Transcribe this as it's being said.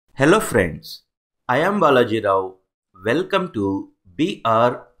Hello friends, I am Balaji Rao. Welcome to BR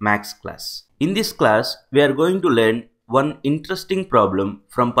Max class. In this class, we are going to learn one interesting problem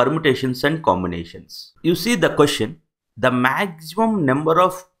from permutations and combinations. You see the question, the maximum number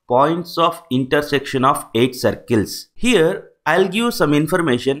of points of intersection of 8 circles. Here, I'll give some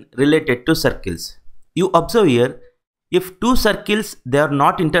information related to circles. You observe here, if two circles they are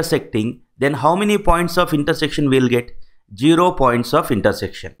not intersecting, then how many points of intersection we'll get? 0 points of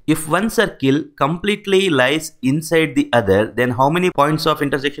intersection. If one circle completely lies inside the other, then how many points of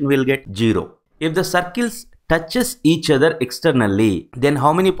intersection we'll get? 0. If the circles touches each other externally, then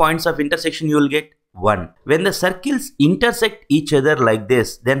how many points of intersection you will get? 1. When the circles intersect each other like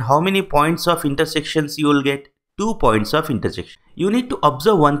this, then how many points of intersections you will get? 2 points of intersection. You need to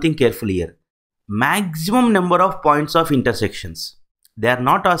observe one thing carefully here. Maximum number of points of intersections. They are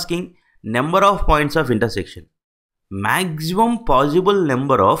not asking number of points of intersection. Maximum possible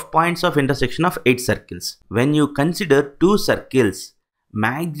number of points of intersection of 8 circles. When you consider 2 circles,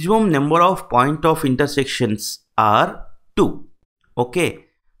 maximum number of point of intersections are 2. Okay.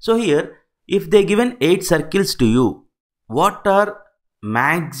 So here, if they given 8 circles to you, what are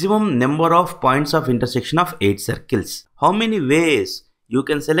maximum number of points of intersection of 8 circles? How many ways you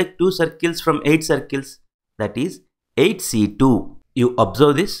can select 2 circles from 8 circles? That is 8C2. You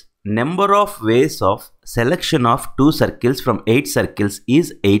observe this. Number of ways of selection of 2 circles from 8 circles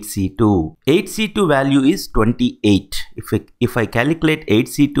is 8C2. 8C2 value is 28. If I calculate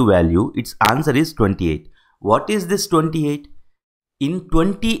 8C2 value, its answer is 28. What is this 28? In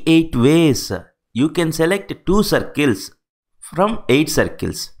 28 ways, you can select 2 circles from 8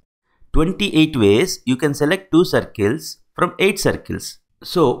 circles. 28 ways, you can select 2 circles from 8 circles.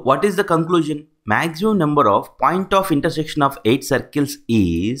 So, what is the conclusion? Maximum number of point of intersection of 8 circles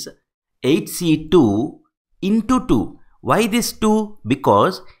is 8C2 into 2. Why this 2?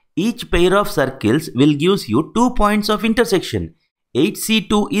 Because each pair of circles will give you 2 points of intersection.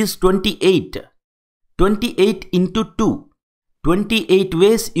 8C2 is 28. 28 into 2. 28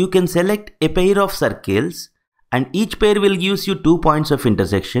 ways you can select a pair of circles and each pair will give you 2 points of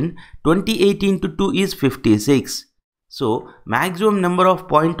intersection. 28 into 2 is 56. So, maximum number of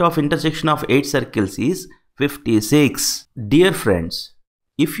point of intersection of 8 circles is 56. Dear friends,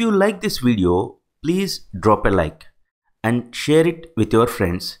 if you like this video, please drop a like and share it with your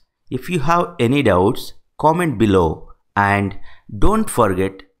friends. If you have any doubts, comment below and don't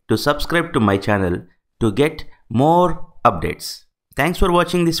forget to subscribe to my channel to get more updates. Thanks for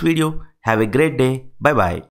watching this video. Have a great day. Bye bye.